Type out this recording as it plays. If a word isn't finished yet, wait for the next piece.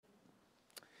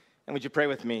And would you pray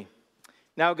with me?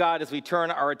 Now, God, as we turn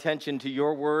our attention to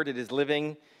your word, it is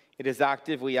living, it is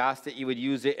active. We ask that you would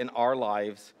use it in our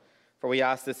lives. For we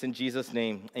ask this in Jesus'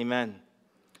 name. Amen.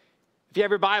 If you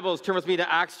have your Bibles, turn with me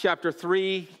to Acts chapter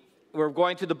 3. We're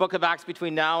going through the book of Acts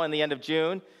between now and the end of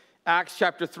June. Acts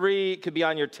chapter 3 could be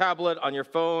on your tablet, on your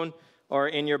phone, or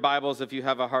in your Bibles if you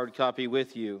have a hard copy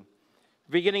with you.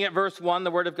 Beginning at verse 1,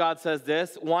 the word of God says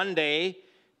this: One day,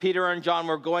 Peter and John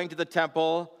were going to the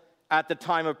temple at the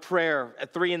time of prayer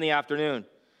at 3 p.m.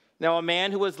 Now a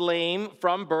man who was lame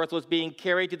from birth was being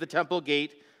carried to the temple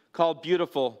gate called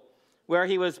Beautiful, where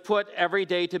he was put every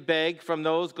day to beg from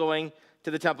those going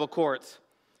to the temple courts.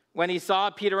 When he saw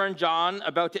Peter and John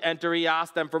about to enter, he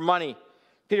asked them for money.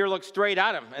 Peter looked straight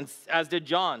at him, and as did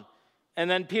John. And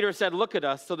then Peter said, "Look at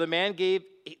us." So the man gave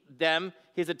them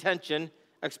his attention,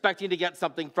 expecting to get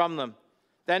something from them.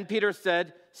 Then Peter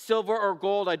said, "Silver or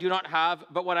gold I do not have,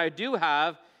 but what I do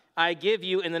have, I give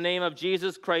you in the name of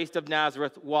Jesus Christ of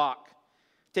Nazareth. Walk."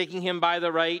 Taking him by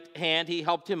the right hand, he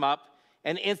helped him up,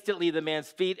 and instantly the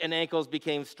man's feet and ankles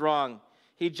became strong.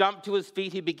 He jumped to his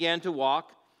feet, he began to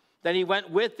walk. Then he went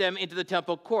with them into the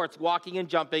temple courts, walking and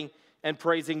jumping and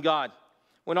praising God.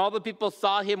 When all the people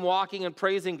saw him walking and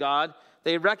praising God,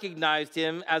 they recognized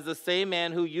him as the same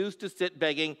man who used to sit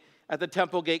begging at the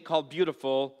temple gate called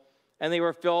Beautiful, and they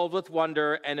were filled with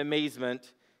wonder and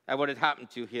amazement at what had happened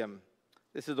to him.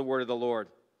 This is the word of the Lord.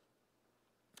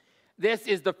 This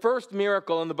is the first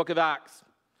miracle in the book of Acts.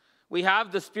 We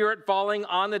have the Spirit falling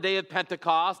on the day of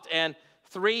Pentecost and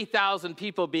 3,000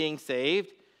 people being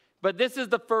saved. But this is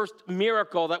the first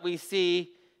miracle that we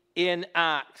see in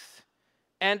Acts.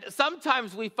 And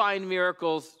sometimes we find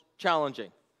miracles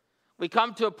challenging. We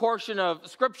come to a portion of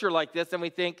Scripture like this and we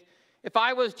think, if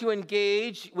I was to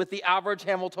engage with the average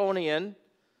Hamiltonian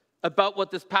about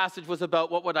what this passage was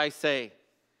about, what would I say?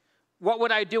 What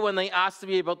would I do when they asked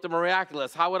me about the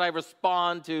miraculous? How would I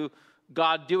respond to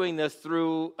God doing this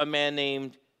through a man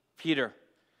named Peter?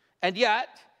 And yet,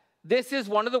 this is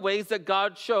one of the ways that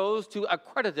God chose to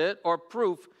accredit it or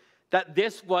proof that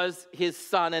this was his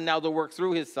son and now the work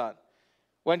through his son.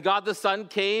 When God the Son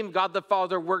came, God the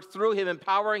Father worked through him,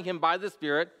 empowering him by the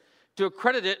Spirit to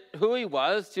accredit it who he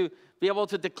was, to be able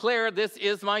to declare, "This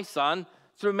is my son,"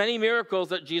 through many miracles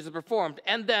that Jesus performed.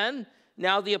 And then,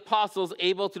 now the apostles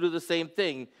able to do the same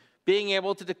thing, being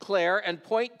able to declare and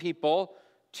point people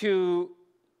to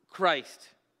Christ.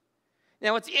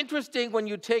 Now, it's interesting when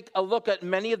you take a look at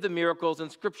many of the miracles in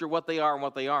Scripture, what they are and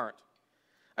what they aren't.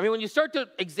 I mean, when you start to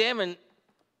examine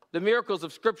the miracles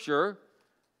of Scripture,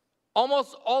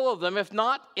 almost all of them, if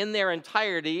not in their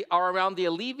entirety, are around the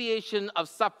alleviation of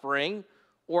suffering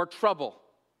or trouble.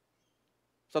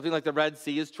 Something like the Red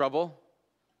Sea is trouble,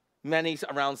 many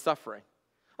around suffering.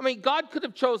 I mean, God could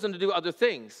have chosen to do other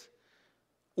things.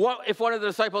 What if one of the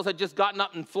disciples had just gotten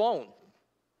up and flown?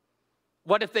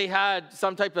 What if they had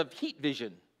some type of heat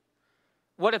vision?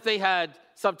 What if they had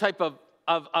some type of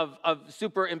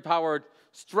super empowered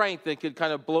strength that could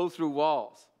kind of blow through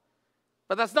walls?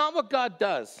 But that's not what God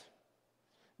does.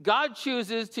 God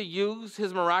chooses to use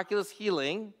his miraculous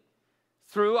healing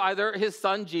through either his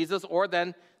son Jesus or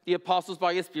then the apostles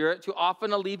by his Spirit to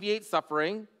often alleviate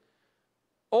suffering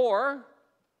or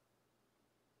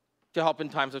to help in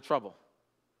times of trouble.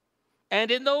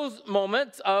 And in those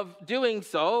moments of doing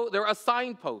so, there are a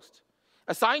signpost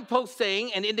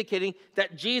saying and indicating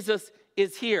that Jesus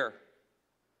is here.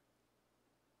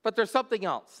 But there's something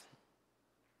else.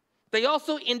 They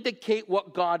also indicate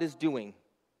what God is doing.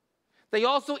 They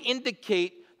also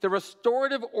indicate the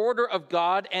restorative order of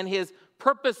God and his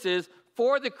purposes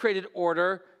for the created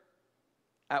order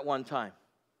at one time.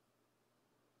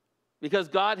 Because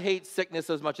God hates sickness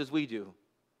as much as we do.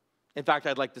 In fact,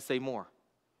 I'd like to say more.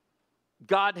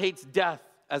 God hates death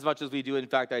as much as we do. In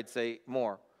fact, I'd say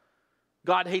more.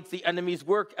 God hates the enemy's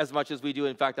work as much as we do.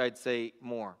 In fact, I'd say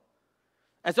more.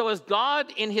 And so as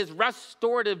God, in his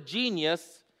restorative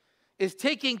genius, is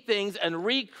taking things and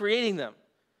recreating them,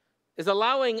 is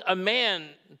allowing a man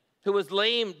who was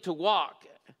lame to walk,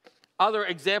 other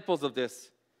examples of this,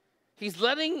 he's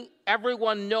letting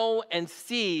everyone know and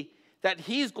see that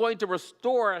he's going to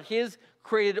restore his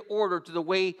created order to the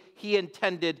way he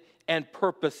intended and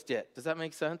purposed it. Does that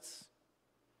make sense?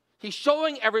 He's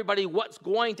showing everybody what's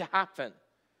going to happen,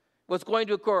 what's going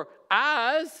to occur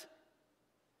as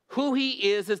who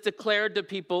he is declared to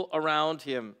people around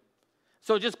him.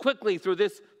 So just quickly through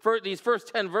these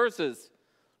first 10 verses,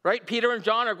 right? Peter and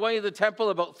John are going to the temple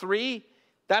about 3.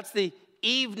 That's the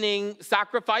evening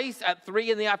sacrifice at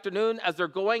 3 p.m. as they're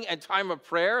going and time of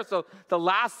prayer. So the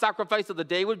last sacrifice of the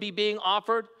day would be being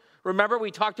offered. Remember,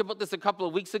 we talked about this a couple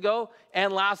of weeks ago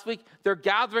and last week. They're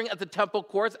gathering at the temple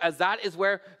courts, as that is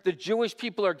where the Jewish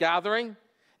people are gathering.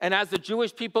 And as the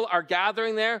Jewish people are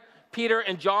gathering there, Peter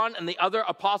and John and the other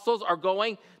apostles are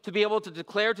going to be able to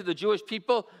declare to the Jewish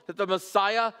people that the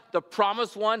Messiah, the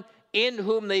promised one, in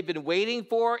whom they've been waiting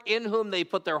for, in whom they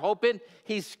put their hope in,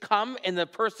 he's come in the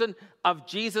person of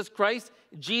Jesus Christ.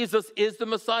 Jesus is the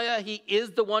Messiah. He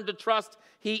is the one to trust.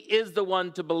 He is the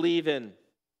one to believe in.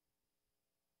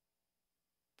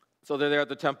 So they're there at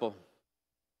the temple.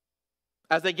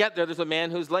 As they get there, there's a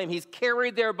man who's lame. He's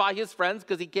carried there by his friends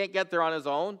because he can't get there on his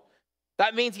own.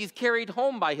 That means he's carried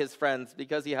home by his friends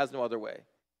because he has no other way.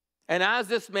 And as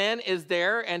this man is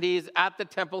there and he's at the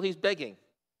temple, he's begging.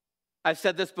 I've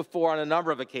said this before on a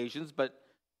number of occasions, but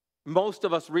most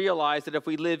of us realize that if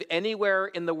we live anywhere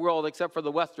in the world except for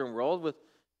the Western world, with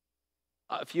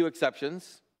a few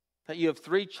exceptions, that you have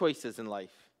three choices in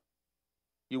life.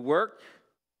 You work,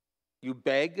 you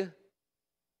beg,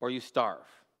 or you starve.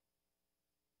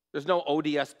 There's no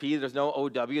ODSP, there's no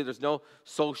OW, there's no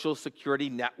social security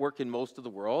network in most of the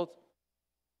world.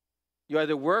 You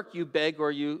either work, you beg,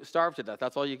 or you starve to death.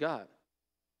 That's all you got.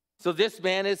 So this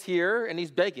man is here and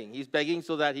he's begging. He's begging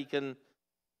so that he can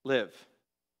live.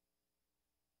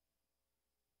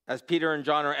 As Peter and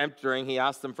John are entering, he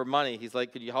asks them for money. He's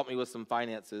like, could you help me with some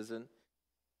finances? And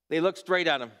they look straight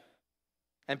at him.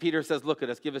 And Peter says, look at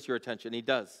us, give us your attention. He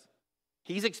does.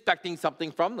 He's expecting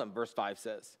something from them, verse 5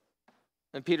 says.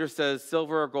 And Peter says,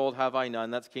 silver or gold have I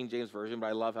none. That's King James Version, but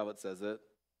I love how it says it.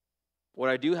 What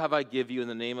I do have I give you in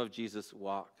the name of Jesus,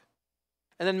 walk.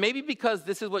 And then maybe because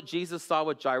this is what Jesus saw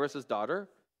with Jairus' daughter,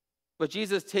 but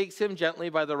Jesus takes him gently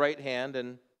by the right hand,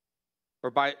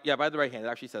 by the right hand, it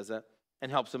actually says that, and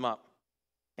helps him up.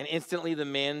 And instantly the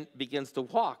man begins to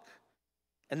walk.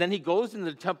 And then he goes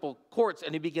into the temple courts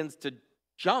and he begins to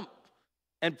jump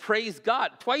and praise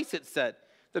God. Twice it said.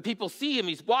 The people see him,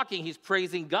 he's walking, he's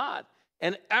praising God.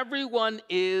 And everyone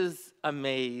is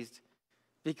amazed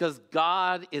because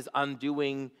God is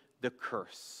undoing the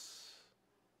curse.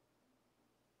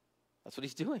 That's what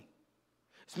he's doing.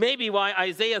 It's maybe why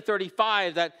Isaiah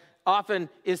 35, that often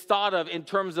is thought of in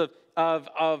terms of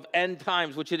end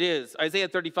times, which it is. Isaiah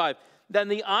 35. Then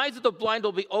the eyes of the blind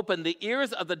will be opened, the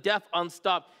ears of the deaf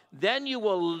unstopped. Then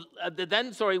will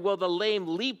the lame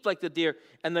leap like the deer,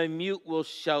 and the mute will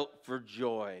shout for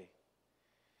joy.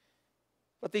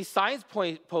 But these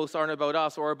signposts aren't about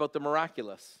us or about the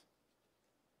miraculous.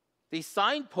 These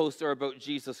signposts are about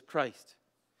Jesus Christ.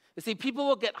 You see, people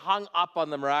will get hung up on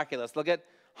the miraculous. They'll get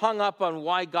hung up on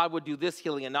why God would do this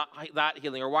healing and not that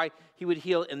healing, or why he would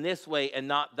heal in this way and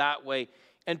not that way.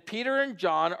 And Peter and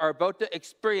John are about to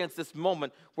experience this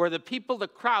moment where the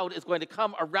crowd is going to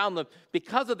come around them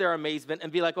because of their amazement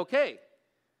and be like, okay,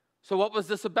 so what was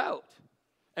this about?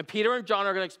 And Peter and John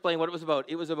are going to explain what it was about.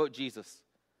 It was about Jesus.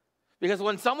 Because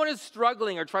when someone is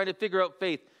struggling or trying to figure out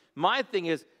faith, my thing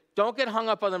is, don't get hung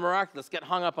up on the miraculous, get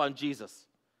hung up on Jesus.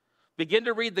 Begin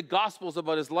to read the Gospels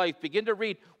about his life. Begin to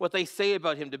read what they say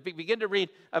about him. Begin to read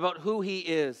about who he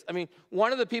is. I mean,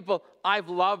 one of the people I've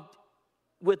loved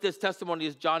with this testimony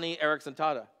is Johnny Erickson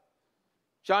Tata.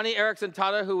 Johnny Erickson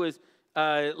Tata, who was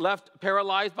left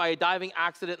paralyzed by a diving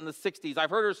accident in the 60s. I've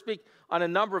heard her speak on a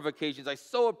number of occasions. I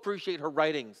so appreciate her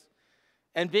writings.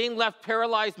 And being left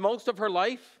paralyzed most of her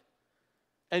life,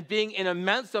 and being in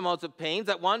immense amounts of pains,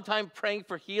 at one time praying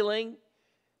for healing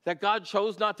that God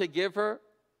chose not to give her,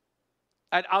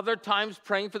 at other times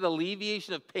praying for the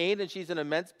alleviation of pain, and she's in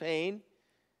immense pain.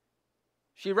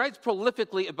 She writes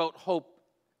prolifically about hope,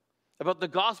 about the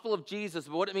gospel of Jesus,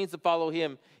 about what it means to follow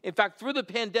him. In fact, through the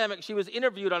pandemic, she was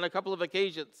interviewed on a couple of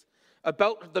occasions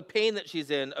about the pain that she's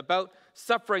in, about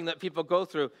suffering that people go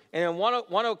through. And on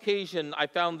one occasion, I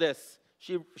found this.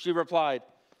 She replied,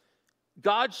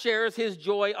 God shares his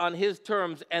joy on his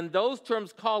terms, and those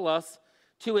terms call us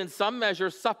to, in some measure,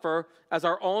 suffer as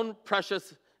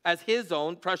his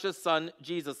own precious son,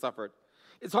 Jesus, suffered.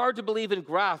 It's hard to believe and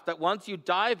grasp that once you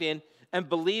dive in and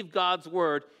believe God's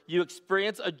word, you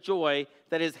experience a joy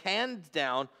that is hands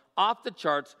down, off the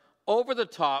charts, over the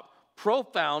top,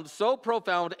 profound, so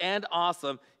profound and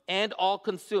awesome and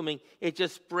all-consuming. It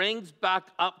just springs back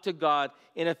up to God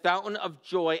in a fountain of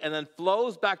joy and then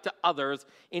flows back to others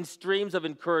in streams of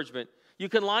encouragement. You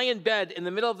can lie in bed in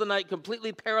the middle of the night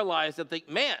completely paralyzed and think,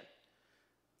 man,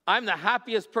 I'm the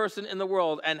happiest person in the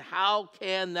world, and how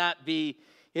can that be?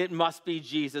 It must be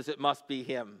Jesus. It must be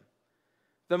him.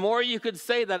 The more you could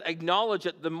say that, acknowledge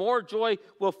it, the more joy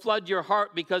will flood your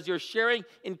heart because you're sharing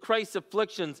in Christ's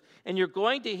afflictions and you're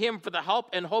going to him for the help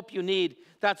and hope you need.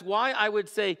 That's why I would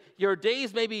say your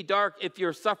days may be dark if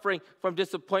you're suffering from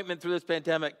disappointment through this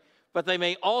pandemic, but they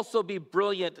may also be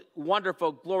brilliant,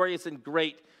 wonderful, glorious, and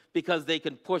great because they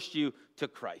can push you to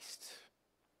Christ.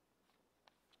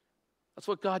 That's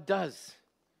what God does.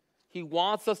 He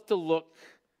wants us to look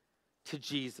to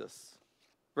Jesus.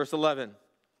 Verse 11.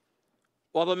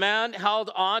 While the man held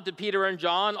on to Peter and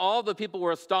John, all the people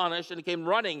were astonished and came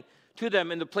running to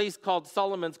them in the place called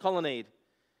Solomon's Colonnade.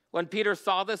 When Peter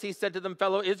saw this, he said to them,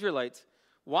 fellow Israelites,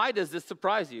 why does this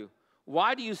surprise you?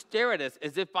 Why do you stare at us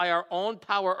as if by our own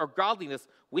power or godliness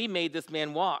we made this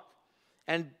man walk?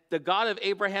 And the God of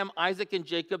Abraham, Isaac, and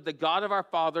Jacob, the God of our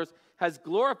fathers, has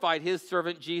glorified his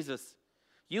servant Jesus.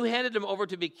 You handed him over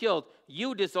to be killed.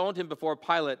 You disowned him before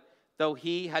Pilate, though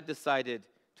he had decided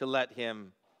to let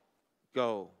him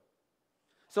go.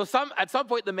 So at some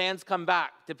point, the man's come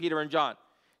back to Peter and John.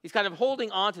 He's kind of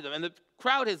holding on to them, and the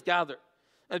crowd has gathered.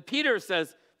 And Peter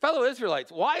says, fellow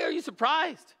Israelites, why are you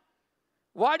surprised?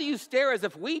 Why do you stare as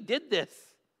if we did this?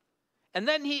 And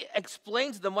then he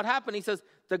explains to them what happened. He says,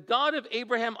 the God of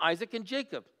Abraham, Isaac, and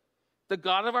Jacob, the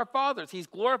God of our fathers, he's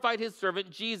glorified his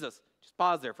servant Jesus. Just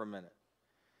pause there for a minute.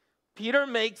 Peter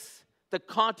makes the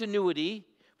continuity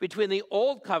between the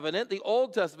Old Covenant, the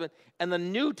Old Testament, and the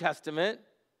New Testament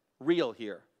real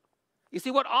here. You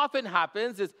see, what often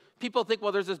happens is people think,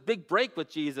 well, there's this big break with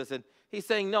Jesus, and he's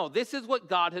saying, no, this is what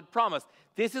God had promised.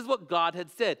 This is what God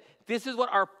had said. This is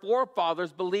what our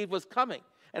forefathers believed was coming.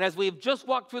 And as we've just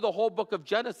walked through the whole book of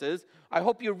Genesis, I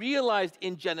hope you realized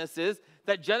in Genesis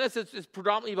that Genesis is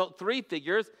predominantly about three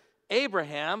figures,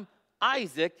 Abraham,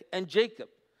 Isaac, and Jacob.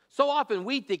 So often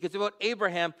we think it's about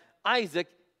Abraham, Isaac,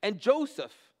 and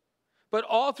Joseph. But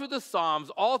all through the Psalms,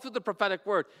 all through the prophetic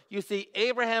word, you see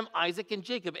Abraham, Isaac, and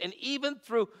Jacob. And even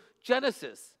through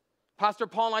Genesis, Pastor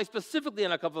Paul and I specifically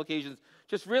on a couple of occasions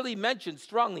just really mentioned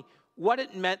strongly what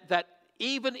it meant that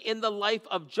even in the life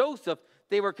of Joseph,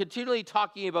 they were continually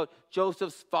talking about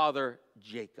Joseph's father,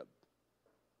 Jacob.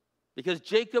 Because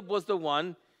Jacob was the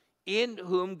one in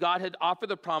whom God had offered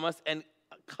the promise and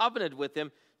covenanted with him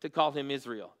to call him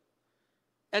Israel.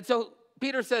 And so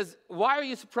Peter says, why are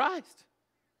you surprised?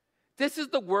 This is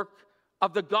the work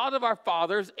of the God of our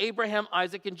fathers, Abraham,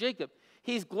 Isaac, and Jacob.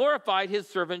 He's glorified his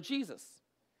servant Jesus.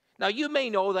 Now, you may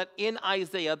know that in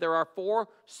Isaiah, there are 4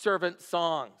 servant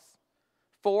songs.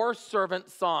 4 servant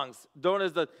songs, known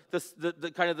as the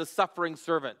kind of the suffering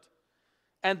servant.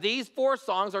 And these 4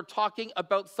 songs are talking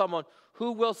about someone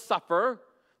who will suffer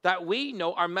that we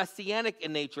know are messianic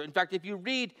in nature. In fact, if you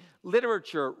read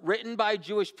literature written by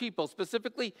Jewish people,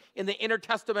 specifically in the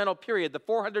intertestamental period, the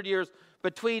 400 years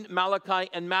between Malachi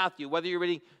and Matthew, whether you're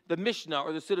reading the Mishnah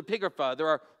or the Pseudepigrapha, there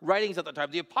are writings at the time,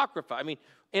 the Apocrypha. I mean,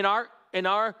 in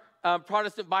our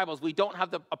Protestant Bibles, we don't have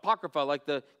the Apocrypha like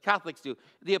the Catholics do.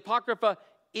 The Apocrypha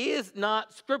is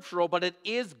not scriptural, but it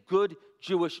is good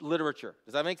Jewish literature.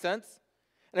 Does that make sense?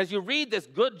 And as you read this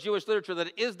good Jewish literature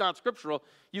that is not scriptural,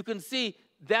 you can see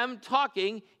them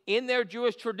talking in their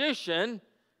Jewish tradition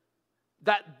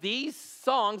that these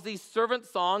songs, these servant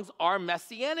songs, are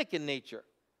messianic in nature.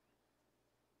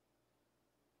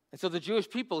 And so the Jewish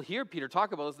people hear Peter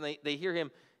talk about this, and they hear him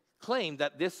claim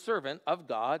that this servant of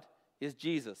God is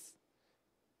Jesus.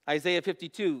 Isaiah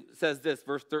 52 says this,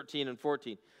 verse 13 and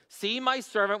 14. See, my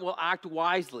servant will act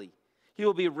wisely. He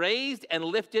will be raised and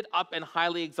lifted up and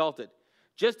highly exalted,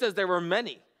 just as there were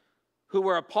many who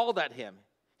were appalled at him.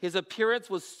 His appearance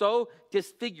was so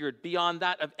disfigured beyond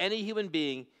that of any human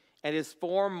being, and his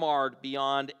form marred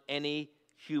beyond any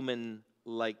human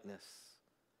likeness.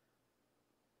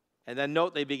 And then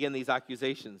note they begin these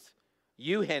accusations.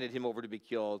 You handed him over to be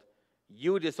killed.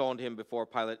 You disowned him before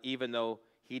Pilate, even though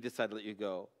he decided to let you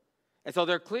go. And so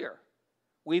they're clear.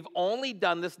 We've only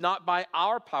done this not by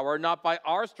our power, not by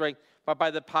our strength, but by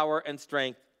the power and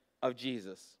strength of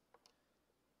Jesus.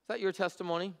 Is that your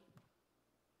testimony?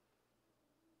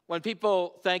 When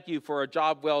people thank you for a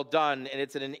job well done and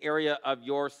it's in an area of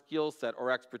your skill set or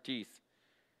expertise,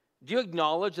 do you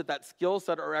acknowledge that that skill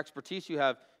set or expertise you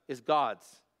have is God's?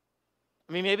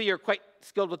 I mean, maybe you're quite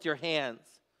skilled with your hands.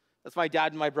 That's my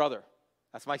dad and my brother.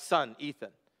 That's my son, Ethan.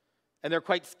 And they're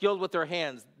quite skilled with their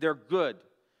hands. They're good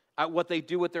at what they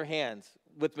do with their hands,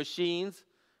 with machines,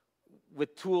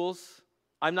 with tools.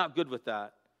 I'm not good with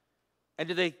that. And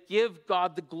do they give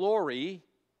God the glory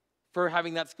for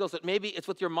having that skill set? Maybe it's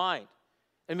with your mind,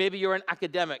 and maybe you're an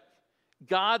academic.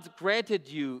 God's granted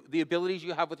you the abilities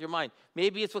you have with your mind.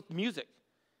 Maybe it's with music.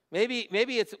 Maybe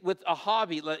it's with a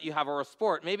hobby that you have or a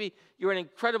sport. Maybe you're an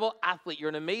incredible athlete. You're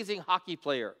an amazing hockey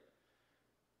player.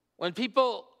 When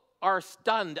people are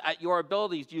stunned at your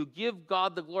abilities, do you give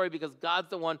God the glory because God's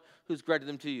the one who's granted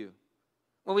them to you?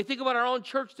 When we think about our own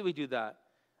church, do we do that?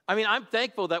 I mean, I'm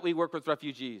thankful that we work with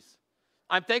refugees.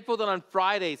 I'm thankful that on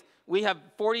Fridays we have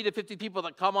 40 to 50 people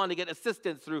that come on to get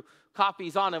assistance through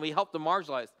Coffees On, and we help the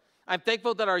marginalized. I'm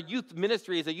thankful that our youth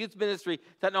ministry is a youth ministry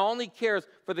that not only cares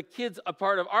for the kids a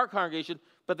part of our congregation,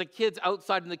 but the kids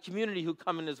outside in the community who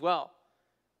come in as well.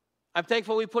 I'm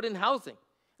thankful we put in housing,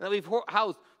 and that we've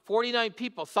housed 49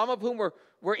 people, some of whom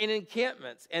were in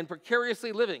encampments and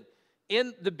precariously living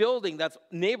in the building that's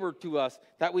neighbor to us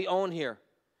that we own here.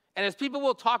 And as people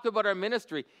will talk about our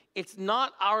ministry, it's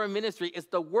not our ministry, it's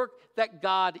the work that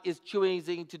God is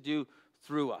choosing to do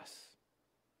through us.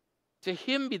 To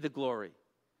him be the glory.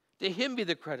 To him be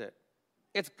the credit.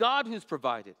 It's God who's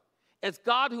provided. It's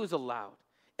God who's allowed.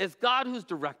 It's God who's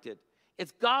directed.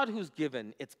 It's God who's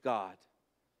given. It's God.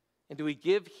 And do we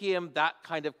give him that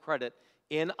kind of credit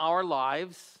in our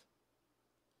lives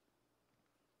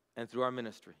and through our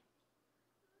ministry?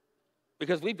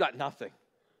 Because we've got nothing.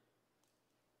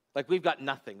 Like, we've got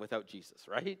nothing without Jesus,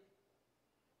 right?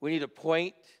 We need to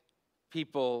point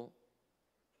people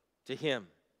to him,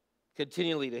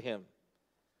 continually to him.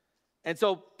 And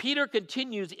so Peter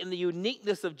continues in the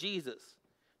uniqueness of Jesus.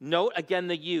 Note again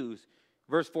the yous.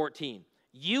 Verse 14.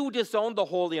 You disowned the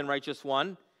holy and righteous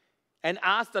one and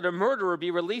asked that a murderer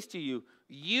be released to you.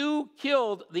 You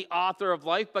killed the author of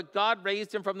life, but God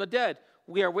raised him from the dead.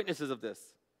 We are witnesses of this.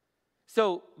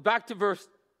 So back to verse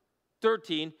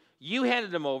 13. You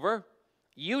handed him over.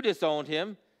 You disowned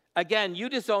him. Again, you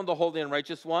disowned the holy and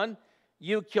righteous one.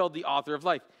 You killed the author of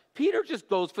life. Peter just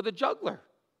goes for the jugular.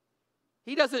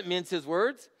 He doesn't mince his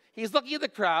words. He's looking at the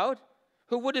crowd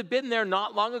who would have been there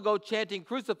not long ago chanting,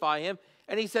 crucify him.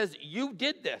 And he says, you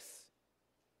did this.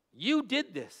 You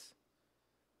did this.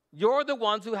 You're the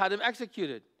ones who had him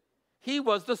executed. He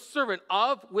was the servant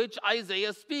of which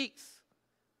Isaiah speaks.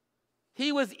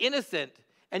 He was innocent.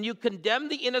 And you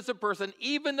condemned the innocent person,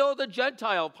 even though the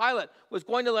Gentile, Pilate, was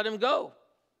going to let him go.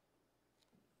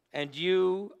 And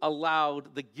you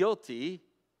allowed the guilty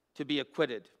to be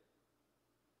acquitted.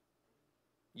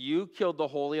 You killed the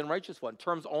holy and righteous one.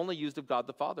 Terms only used of God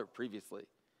the Father previously.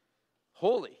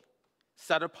 Holy,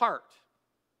 set apart.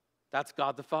 That's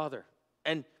God the Father.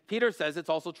 And Peter says it's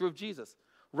also true of Jesus.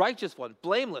 Righteous one,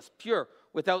 blameless, pure,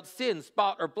 without sin,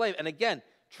 spot, or blame. And again,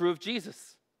 true of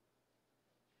Jesus.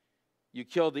 You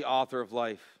killed the author of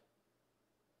life.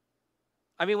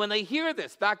 I mean, when they hear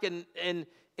this back in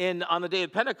on the day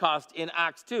of Pentecost in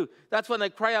Acts 2, that's when they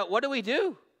cry out, what do we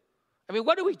do? I mean,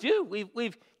 what do we do?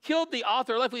 We've killed the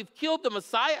author of life. We've killed the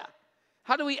Messiah.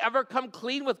 How do we ever come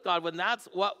clean with God when that's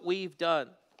what we've done?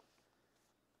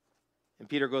 And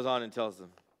Peter goes on and tells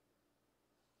them.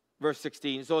 Verse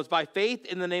 16, so it's by faith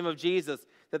in the name of Jesus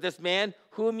that this man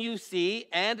whom you see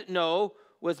and know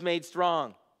was made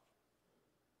strong.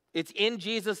 It's in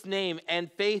Jesus' name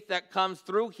and faith that comes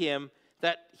through him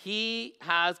that he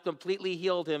has completely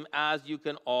healed him, as you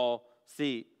can all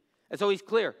see. And so he's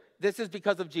clear. This is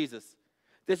because of Jesus.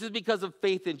 This is because of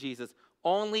faith in Jesus.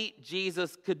 Only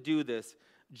Jesus could do this.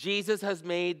 Jesus has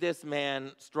made this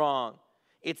man strong.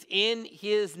 It's in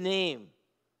his name,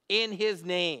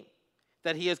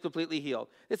 that he is completely healed.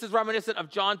 This is reminiscent of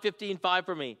John 15:5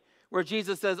 for me, where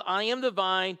Jesus says, I am the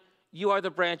vine, you are the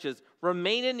branches.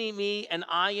 Remain in me and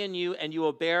I in you, and you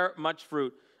will bear much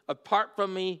fruit. Apart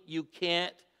from me, you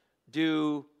can't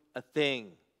do a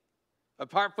thing.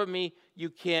 Apart from me, you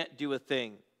can't do a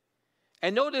thing.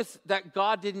 And notice that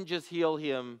God didn't just heal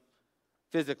him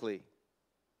physically.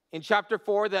 In chapter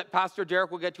 4 that Pastor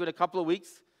Derek will get to in a couple of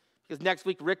weeks, because next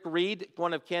week Rick Reed,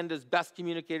 one of Canada's best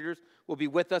communicators, will be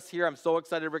with us here. I'm so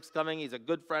excited Rick's coming. He's a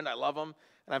good friend. I love him.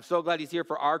 And I'm so glad he's here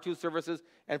for our 2 services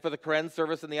and for the Karen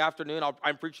service in the afternoon.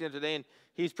 I'm preaching there today, and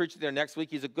he's preaching there next week.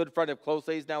 He's a good friend of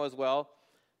Close's now as well.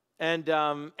 And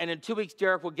in 2 weeks,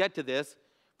 Derek will get to this.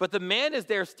 But the man is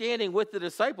there standing with the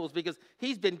disciples because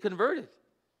he's been converted.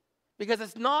 Because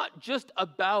it's not just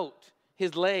about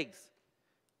his legs.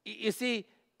 You see,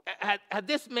 had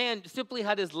this man simply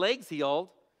had his legs healed,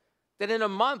 then in a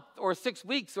month or 6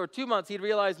 weeks or 2 months, he'd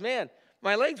realize, man,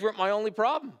 my legs weren't my only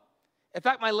problem. In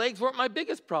fact, my legs weren't my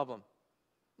biggest problem.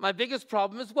 My biggest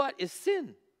problem is what? Is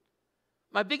sin.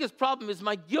 My biggest problem is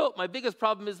my guilt. My biggest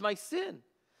problem is my sin.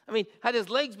 I mean, had his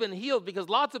legs been healed, because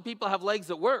lots of people have legs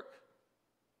that work.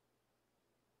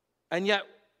 And yet,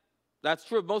 that's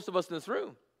true of most of us in this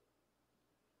room.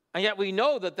 And yet we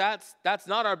know that that's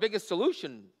not our biggest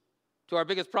solution to our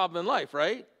biggest problem in life,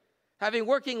 right? Having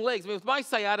working legs. I mean, with my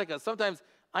sciatica, sometimes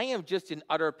I am just in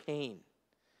utter pain.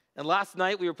 And last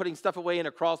night we were putting stuff away in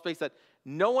a crawl space that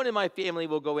no one in my family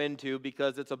will go into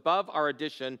because it's above our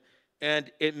addition and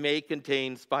it may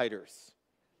contain spiders.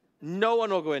 No one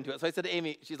will go into it. So I said to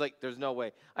Amy, she's like, there's no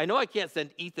way. I know I can't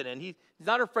send Ethan in. He's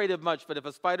not afraid of much, but if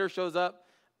a spider shows up,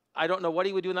 I don't know what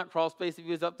he would do in that crawl space if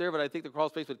he was up there, but I think the crawl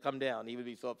space would come down. He would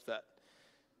be so upset.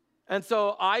 And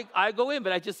so I go in,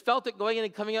 but I just felt it going in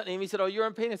and coming out. And Amy said, oh, you're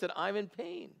in pain. I said, I'm in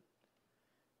pain.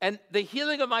 And the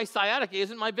healing of my sciatica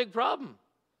isn't my big problem.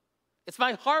 It's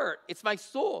my heart. It's my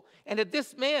soul. And if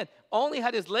this man only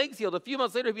had his legs healed, a few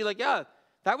months later, he'd be like, yeah,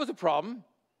 that was a problem,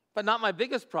 but not my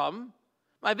biggest problem.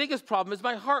 My biggest problem is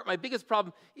my heart. My biggest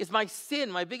problem is my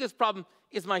sin. My biggest problem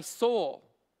is my soul.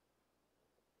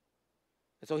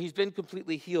 And so he's been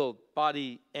completely healed,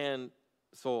 body and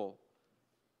soul,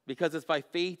 because it's by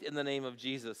faith in the name of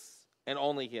Jesus and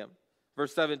only him.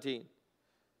 Verse 17.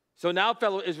 So now,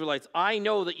 fellow Israelites, I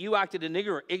know that you acted in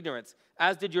ignorance,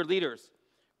 as did your leaders.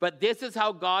 But this is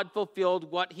how God fulfilled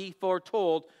what he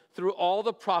foretold through all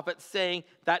the prophets, saying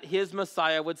that his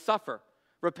Messiah would suffer.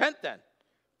 Repent then.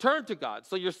 Turn to God,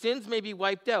 so your sins may be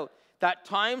wiped out, that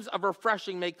times of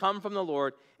refreshing may come from the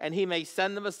Lord, and he may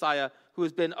send the Messiah who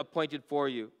has been appointed for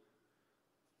you.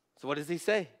 So what does he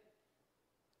say?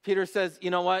 Peter says, you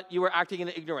know what? You were acting in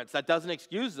ignorance. That doesn't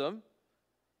excuse them.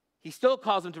 He still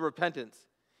calls them to repentance.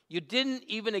 You didn't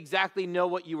even exactly know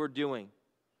what you were doing.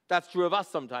 That's true of us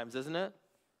sometimes, isn't it?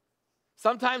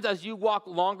 Sometimes as you walk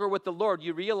longer with the Lord,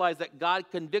 you realize that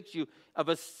God convicts you of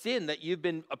a sin that you've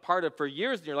been a part of for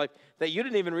years in your life that you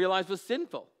didn't even realize was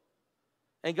sinful.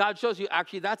 And God shows you,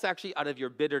 actually, that's actually out of your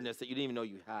bitterness that you didn't even know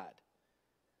you had.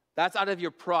 That's out of your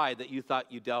pride that you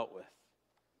thought you dealt with.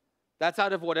 That's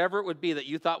out of whatever it would be that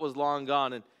you thought was long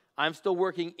gone. And I'm still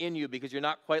working in you because you're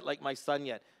not quite like my son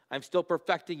yet. I'm still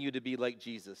perfecting you to be like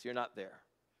Jesus. You're not there.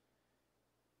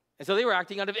 And so they were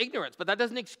acting out of ignorance, but that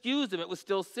doesn't excuse them. It was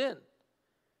still sin.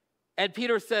 And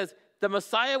Peter says the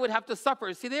Messiah would have to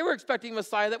suffer. See, they were expecting a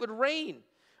Messiah that would reign,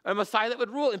 a Messiah that would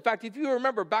rule. In fact, if you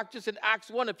remember back just in Acts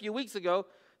 1 a few weeks ago,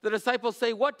 the disciples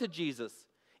say what to Jesus?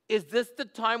 Is this the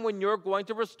time when you're going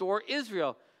to restore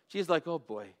Israel? Jesus like, oh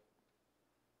boy.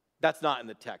 That's not in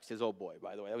the text, his oh boy,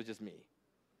 by the way. That was just me,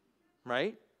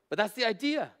 right? But that's the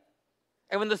idea.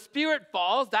 And when the Spirit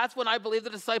falls, that's when I believe the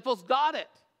disciples got it.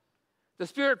 The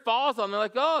Spirit falls on them. They're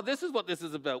like, oh, this is what this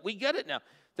is about. We get it now.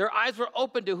 Their eyes were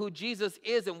open to who Jesus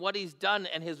is and what he's done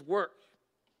and his work.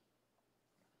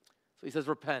 So he says,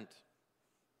 repent.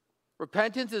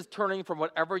 Repentance is turning from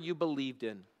whatever you believed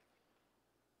in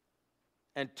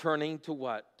and turning to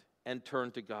what? And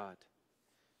turn to God.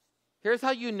 Here's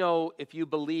how you know if you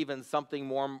believe in something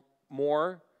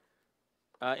more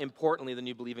importantly than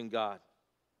you believe in God.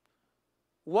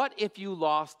 What if you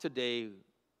lost today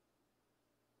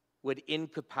would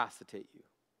incapacitate you?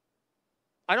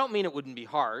 I don't mean it wouldn't be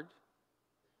hard.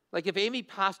 Like if Amy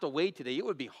passed away today, it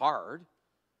would be hard,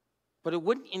 but it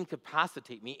wouldn't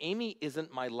incapacitate me. Amy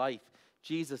isn't my life.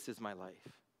 Jesus is my life.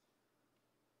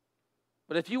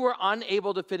 But if you were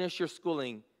unable to finish your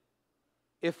schooling,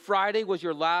 if Friday was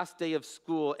your last day of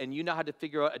school and you now had to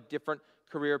figure out a different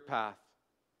career path,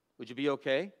 would you be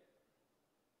okay?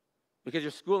 Because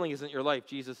your schooling isn't your life.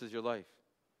 Jesus is your life.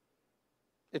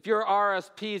 If your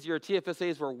RSPs, your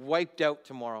TFSAs were wiped out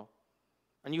tomorrow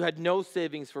and you had no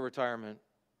savings for retirement,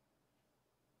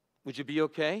 would you be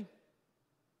okay?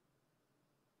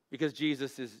 Because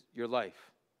Jesus is your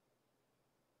life.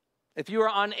 If you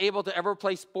are unable to ever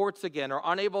play sports again or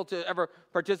unable to ever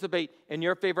participate in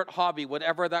your favorite hobby,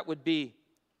 whatever that would be,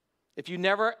 if you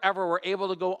never, ever were able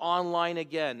to go online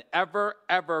again, ever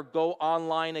go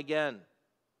online again,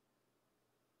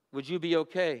 would you be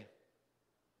okay?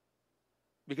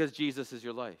 Because Jesus is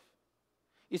your life.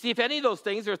 You see, if any of those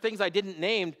things or things I didn't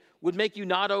name would make you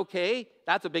not okay,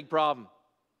 that's a big problem.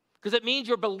 Because it means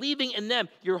you're believing in them,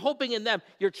 you're hoping in them,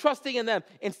 you're trusting in them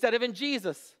instead of in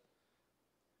Jesus.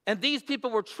 And these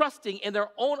people were trusting in their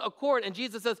own accord. And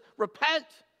Jesus says, repent.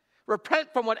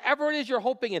 Repent from whatever it is you're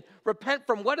hoping in. Repent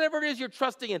from whatever it is you're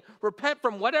trusting in. Repent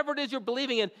from whatever it is you're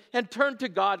believing in. And turn to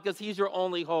God because he's your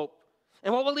only hope.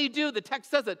 And what will he do? The text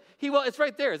says it. He will, it's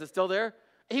right there. Is it still there?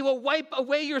 He will wipe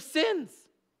away your sins.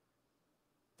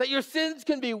 That your sins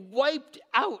can be wiped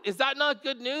out. Is that not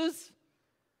good news?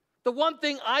 The one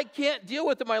thing I can't deal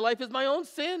with in my life is my own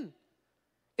sin.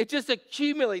 It just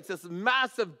accumulates this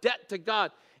massive debt to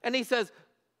God. And he says,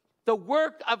 the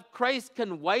work of Christ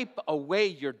can wipe away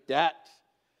your debt.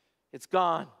 It's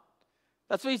gone.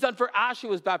 That's what he's done for Ash, who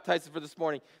was baptized for this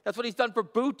morning. That's what he's done for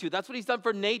Butu. That's what he's done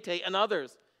for Nate and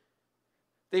others.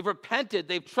 They've repented.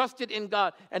 They've trusted in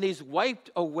God. And he's wiped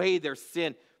away their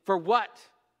sin. For what?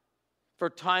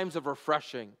 For times of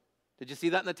refreshing. Did you see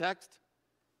that in the text?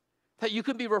 That you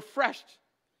can be refreshed.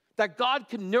 That God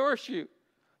can nourish you.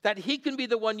 That he can be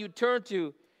the one you turn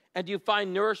to and you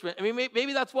find nourishment. I mean,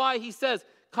 maybe that's why he says,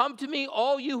 come to me,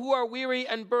 all you who are weary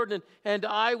and burdened, and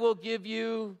I will give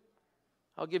you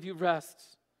rest.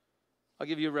 I'll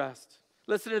give you rest.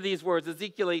 Listen to these words,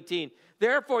 Ezekiel 18.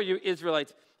 Therefore, you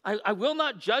Israelites, I will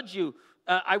not judge you.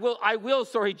 I will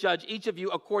judge each of you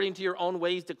according to your own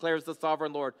ways, declares the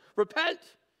sovereign Lord. Repent.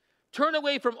 Turn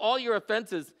away from all your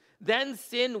offenses. Then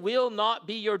sin will not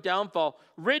be your downfall.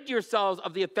 Rid yourselves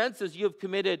of the offenses you have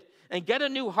committed and get a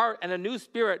new heart and a new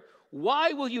spirit.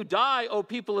 Why will you die, O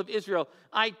people of Israel?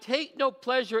 I take no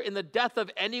pleasure in the death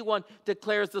of anyone,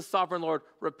 declares the sovereign Lord.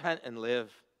 Repent and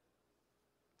live.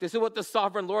 This is what the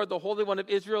sovereign Lord, the Holy One of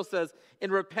Israel, says.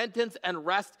 In repentance and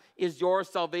rest is your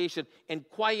salvation. In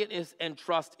quietness and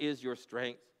trust is your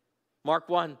strength. Mark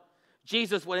 1.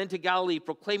 Jesus went into Galilee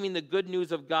proclaiming the good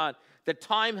news of God. The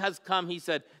time has come, he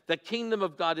said. The kingdom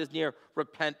of God is near.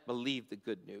 Repent, believe the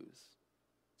good news.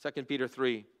 2 Peter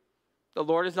 3. The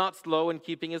Lord is not slow in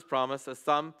keeping his promise, as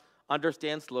some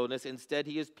understand slowness. Instead,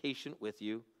 he is patient with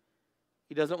you.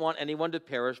 He doesn't want anyone to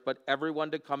perish, but everyone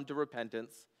to come to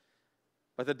repentance.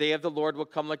 But the day of the Lord will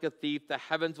come like a thief. The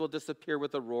heavens will disappear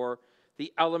with a roar.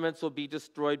 The elements will be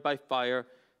destroyed by fire.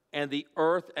 And the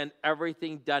earth and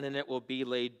everything done in it will be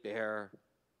laid bare.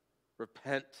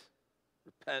 Repent,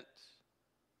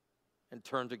 and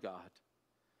turn to God.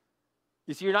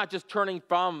 You see, you're not just turning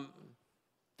from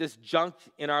this junk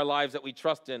in our lives that we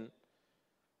trust in.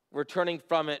 We're turning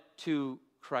from it to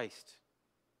Christ,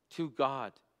 to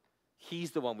God.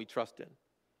 He's the one we trust in.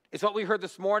 It's what we heard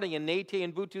this morning in Nate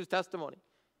and Butu's testimony.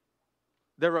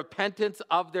 The repentance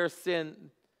of their sin,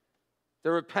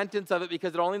 the repentance of it,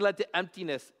 because it only led to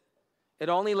emptiness. It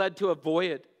only led to a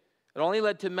void. It only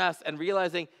led to mess and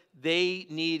realizing they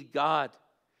need God.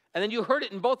 And then you heard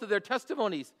it in both of their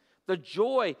testimonies. The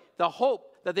joy, the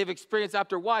hope that they've experienced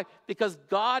after. Why? Because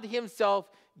God himself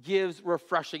gives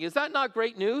refreshing. Is that not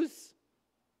great news?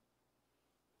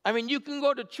 I mean, you can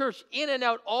go to church in and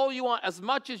out all you want, as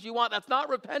much as you want. That's not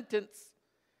repentance.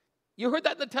 You heard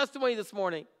that in the testimony this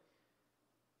morning.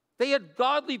 They had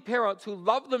godly parents who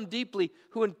loved them deeply,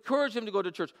 who encouraged them to go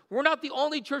to church. We're not the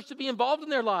only church to be involved in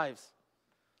their lives.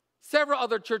 Several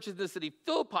other churches in the city,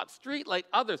 Philpott, Streetlight,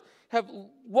 others, have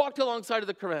walked alongside of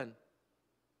the Koran.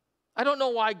 I don't know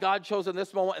why God chose in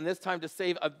this moment and this time to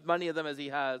save as many of them as he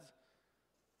has.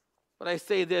 But I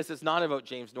say this, it's not about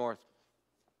James North.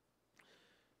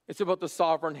 It's about the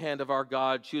sovereign hand of our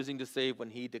God choosing to save when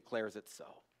he declares it so.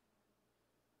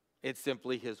 It's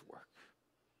simply his work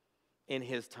in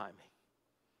his timing,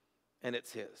 and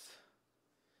it's his.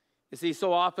 You see,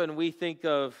 so often we think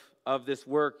of this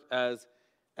work as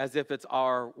if it's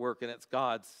our work and it's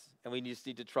God's, and we just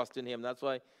need to trust in him. That's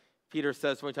why Peter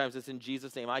says so many times, it's in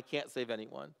Jesus' name. I can't save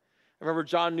anyone. I remember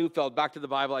John Neufeld, back to the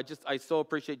Bible. I so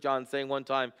appreciate John saying one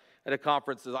time at a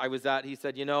conference that I was at, he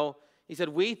said,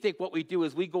 we think what we do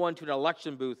is we go into an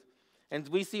election booth and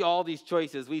we see all these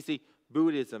choices. We see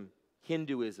Buddhism,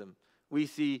 Hinduism. We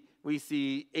see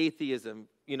atheism.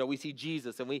 We see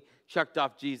Jesus, and we checked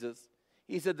off Jesus.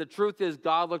 He said, the truth is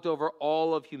God looked over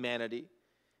all of humanity,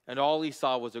 and all he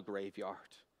saw was a graveyard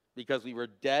because we were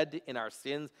dead in our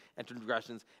sins and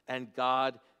transgressions, and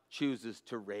God chooses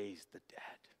to raise the dead.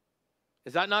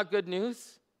 Is that not good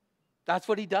news? That's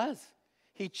what he does.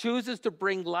 He chooses to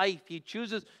bring life. He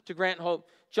chooses to grant hope.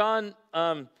 John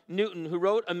Newton, who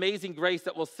wrote Amazing Grace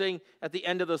that we'll sing at the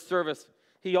end of the service,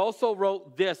 he also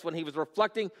wrote this when he was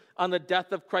reflecting on the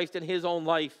death of Christ in his own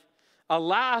life.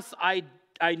 Alas,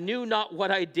 I knew not what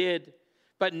I did,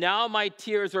 but now my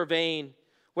tears are vain.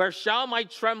 Where shall my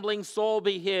trembling soul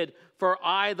be hid? For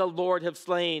I, the Lord, have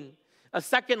slain. A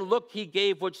second look he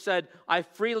gave, which said, I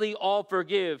freely all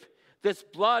forgive. This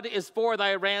blood is for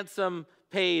thy ransom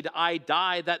paid. I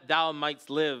die that thou mightst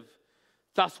live.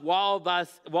 Thus,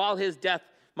 while his death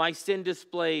my sin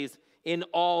displays in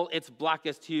all its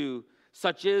blackest hue,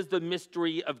 such is the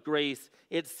mystery of grace.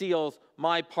 It seals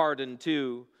my pardon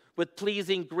too. With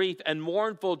pleasing grief and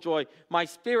mournful joy, my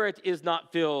spirit is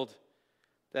not filled,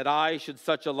 that I should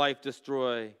such a life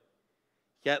destroy,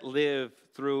 yet live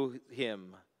through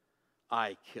him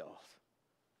I killed.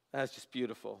 That's just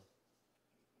beautiful.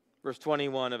 Verse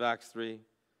 21 of Acts 3.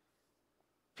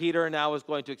 Peter now is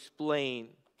going to explain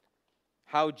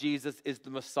how Jesus is the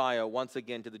Messiah once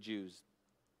again to the Jews.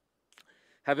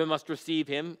 Heaven must receive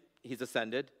him, he's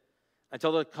ascended,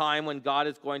 until the time when God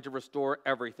is going to restore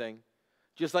everything.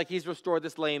 Just like he's restored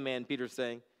this lame man, Peter's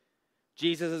saying.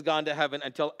 Jesus has gone to heaven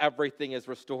until everything is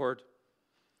restored.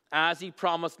 As he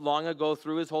promised long ago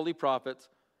through his holy prophets,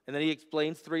 and then he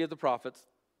explains three of the prophets.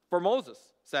 For Moses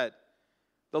said,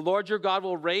 the Lord your God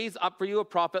will raise up for you a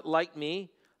prophet like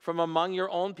me from among your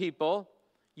own people.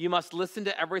 You must listen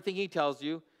to everything he tells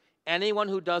you. Anyone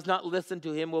who does not listen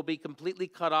to him will be completely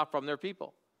cut off from their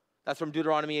people. That's from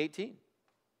Deuteronomy 18.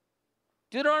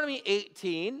 Deuteronomy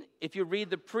 18, if you read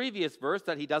the previous verse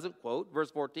that he doesn't quote,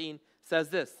 verse 14, says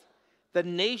this: the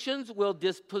nations you will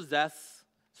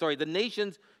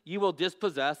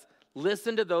dispossess,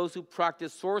 listen to those who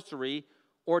practice sorcery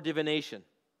or divination.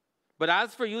 But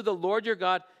as for you, the Lord your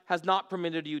God has not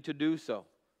permitted you to do so.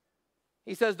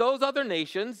 He says those other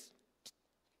nations,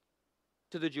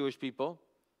 to the Jewish people,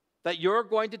 that you're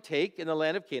going to take in the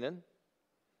land of Canaan,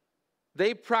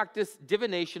 they practice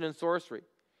divination and sorcery.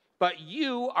 But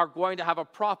you are going to have a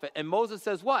prophet. And Moses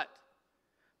says what?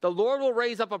 The Lord will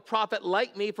raise up a prophet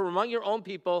like me from among your own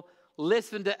people.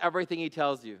 Listen to everything he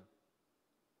tells you.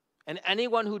 And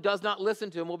anyone who does not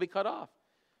listen to him will be cut off.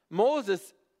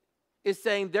 Moses is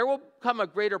saying there will come a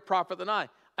greater prophet than I.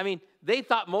 I mean, they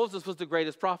thought Moses was the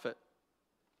greatest prophet.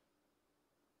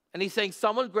 And he's saying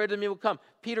someone greater than me will come.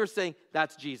 Peter's saying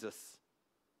that's Jesus.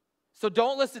 So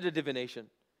don't listen to divination.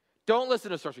 Don't listen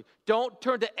to sorcery. Don't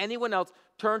turn to anyone else.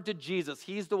 Turn to Jesus.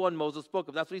 He's the one Moses spoke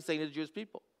of. That's what he's saying to the Jewish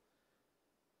people.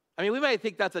 I mean, we might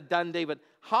think that's a done day, but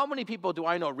how many people do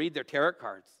I know read their tarot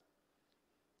cards?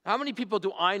 How many people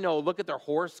do I know look at their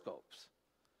horoscopes?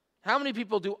 How many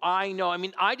people do I know? I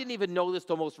mean, I didn't even know this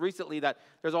till most recently, that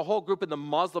there's a whole group in the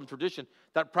Muslim tradition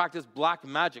that practice black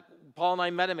magic. Paul and I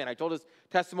met a man, I told his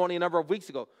testimony a number of weeks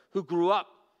ago, who grew up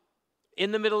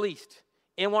in the Middle East,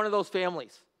 in one of those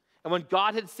families. And when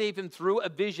God had saved him through a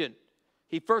vision,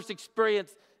 he first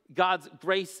experienced God's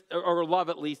grace, or love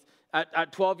at least,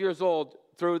 at 12 years old,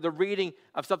 through the reading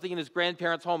of something in his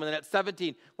grandparents' home. And then at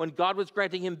 17, when God was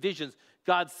granting him visions,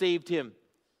 God saved him.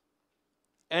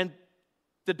 And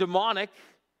the demonic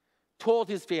told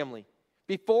his family.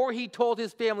 Before he told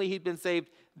his family he'd been saved,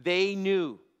 they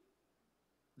knew.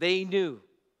 They knew.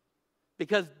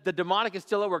 Because the demonic is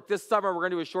still at work. This summer, we're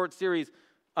going to do a short series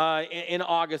in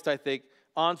August, I think,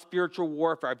 on spiritual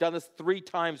warfare. I've done this 3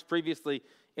 times previously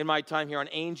in my time here on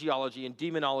angelology and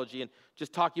demonology and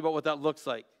just talking about what that looks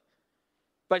like.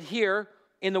 But here,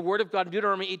 in the Word of God, in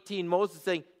Deuteronomy 18, Moses is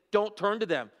saying, don't turn to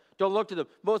them. Don't look to them.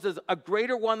 Moses says, a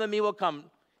greater one than me will come.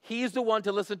 He's the one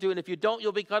to listen to, and if you don't,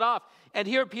 you'll be cut off. And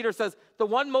here Peter says, the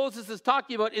one Moses is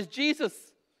talking about is Jesus.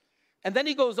 And then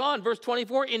he goes on, verse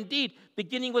 24, indeed,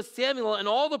 beginning with Samuel and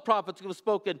all the prophets who have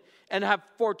spoken and have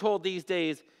foretold these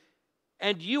days.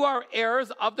 And you are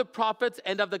heirs of the prophets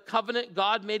and of the covenant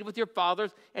God made with your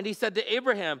fathers. And he said to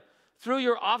Abraham, through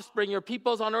your offspring, your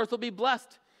peoples on earth will be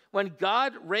blessed. When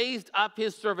God raised up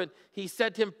his servant, he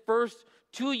sent him first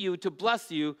to you to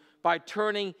bless you by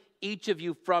turning each of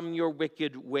you from your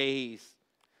wicked ways.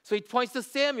 So he points to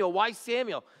Samuel. Why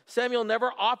Samuel? Samuel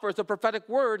never offers a prophetic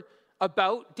word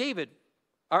about David,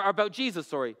 or about Jesus,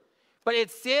 sorry. But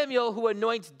it's Samuel who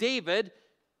anoints David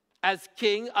as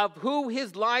king, of who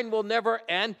his line will never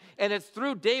end, and it's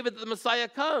through David that the Messiah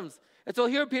comes. And so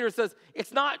here Peter says,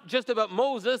 it's not just about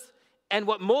Moses and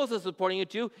what Moses is pointing it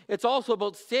to, it's also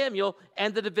about Samuel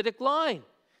and the Davidic line.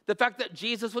 The fact that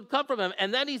Jesus would come from him.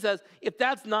 And then he says, if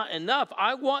that's not enough,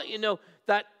 I want you to know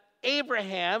that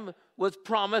Abraham was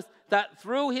promised that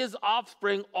through his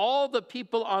offspring, all the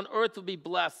people on earth will be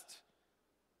blessed.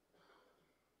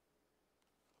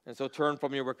 And so turn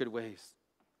from your wicked ways.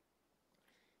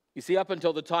 You see, up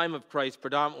until the time of Christ,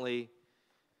 predominantly,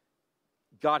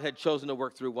 God had chosen to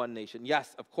work through one nation.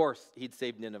 Yes, of course, he'd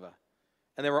saved Nineveh.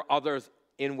 And there were others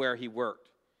in where he worked.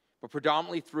 But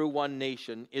predominantly through one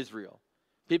nation, Israel.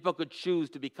 People could choose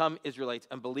to become Israelites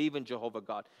and believe in Jehovah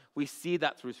God. We see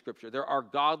that through Scripture. There are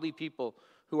godly people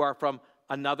who are from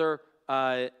another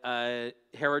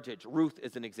heritage. Ruth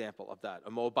is an example of that,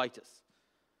 a Moabitess.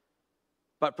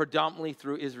 But predominantly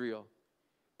through Israel.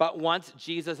 But once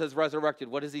Jesus has resurrected,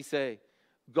 what does he say?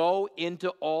 Go into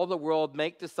all the world,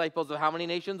 make disciples of how many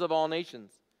nations? Of all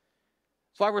nations.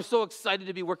 That's why we're so excited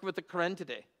to be working with the Couldnt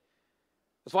today.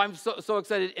 That's why I'm so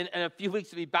excited in a few weeks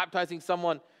to be baptizing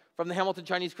someone from the Hamilton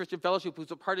Chinese Christian Fellowship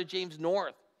who's a part of James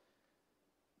North.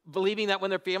 Believing that when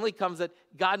their family comes, that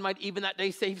God might even that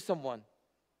day save someone.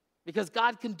 Because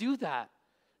God can do that.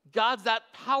 God's that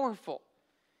powerful.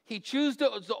 He chooses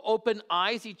to open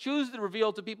eyes. He chooses to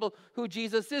reveal to people who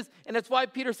Jesus is. And that's why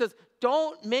Peter says,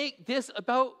 don't make this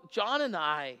about John and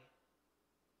I.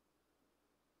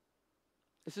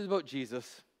 This is about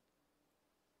Jesus,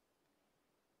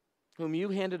 whom you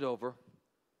handed over,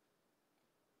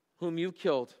 whom you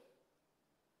killed,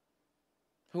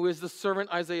 who is the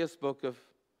servant Isaiah spoke of,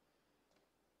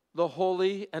 the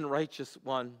holy and righteous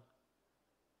one,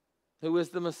 who is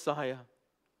the Messiah,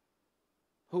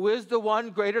 who is the one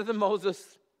greater than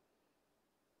Moses,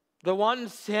 the one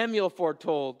Samuel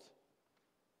foretold,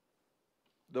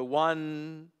 the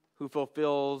one who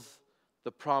fulfills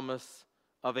the promise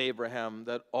of Abraham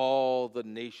that all the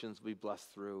nations will be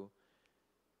blessed through.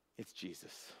 It's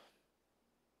Jesus.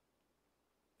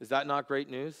 Is that not great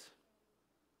news?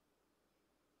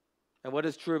 And what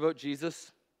is true about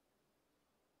Jesus?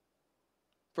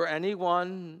 For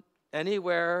anyone,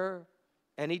 anywhere,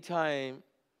 anytime,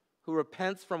 who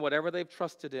repents from whatever they've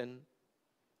trusted in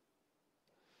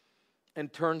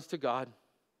and turns to God,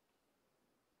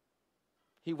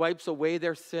 he wipes away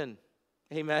their sin.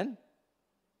 Amen?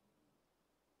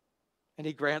 And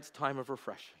he grants time of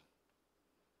refreshing.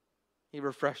 He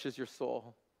refreshes your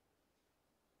soul.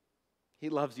 He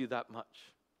loves you that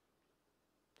much.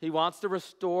 He wants to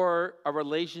restore a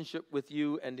relationship with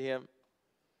you and him.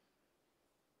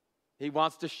 He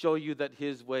wants to show you that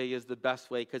his way is the best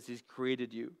way because he's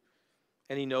created you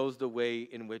and he knows the way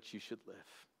in which you should live.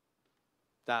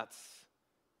 That's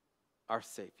our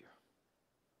Savior.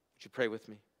 Would you pray with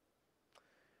me?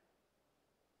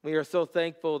 We are so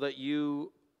thankful that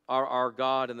you are our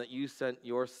God and that you sent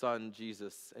your Son,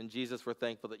 Jesus. And Jesus, we're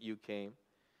thankful that you came.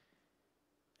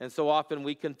 And so often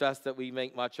we confess that we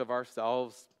make much of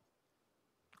ourselves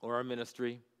or our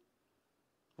ministry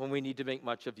when we need to make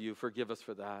much of you. Forgive us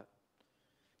for that.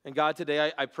 And God,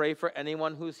 today I pray for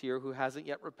anyone who's here who hasn't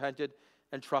yet repented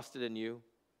and trusted in you,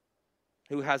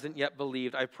 who hasn't yet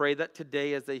believed. I pray that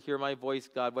today as they hear my voice,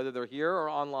 God, whether they're here or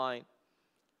online,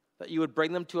 that you would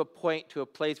bring them to a point, to a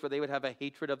place where they would have a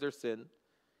hatred of their sin,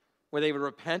 where they would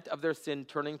repent of their sin,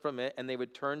 turning from it, and they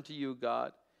would turn to you,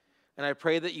 God. And I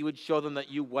pray that you would show them that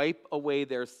you wipe away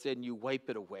their sin, you wipe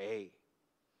it away,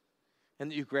 and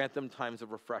that you grant them times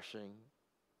of refreshing.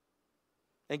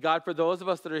 And God, for those of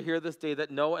us that are here this day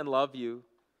that know and love you,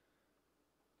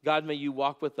 God, may you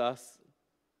walk with us,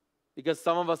 because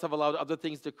some of us have allowed other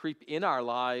things to creep in our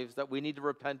lives that we need to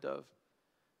repent of.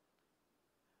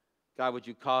 God, would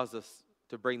you cause us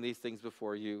to bring these things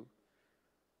before you?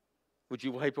 Would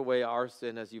you wipe away our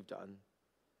sin as you've done?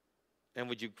 And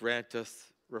would you grant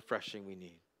us refreshing we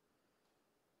need?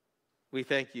 We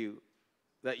thank you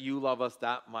that you love us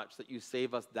that much, that you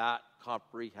save us that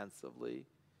comprehensively.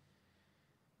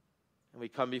 And we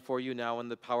come before you now in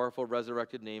the powerful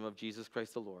resurrected name of Jesus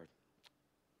Christ the Lord.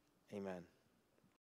 Amen.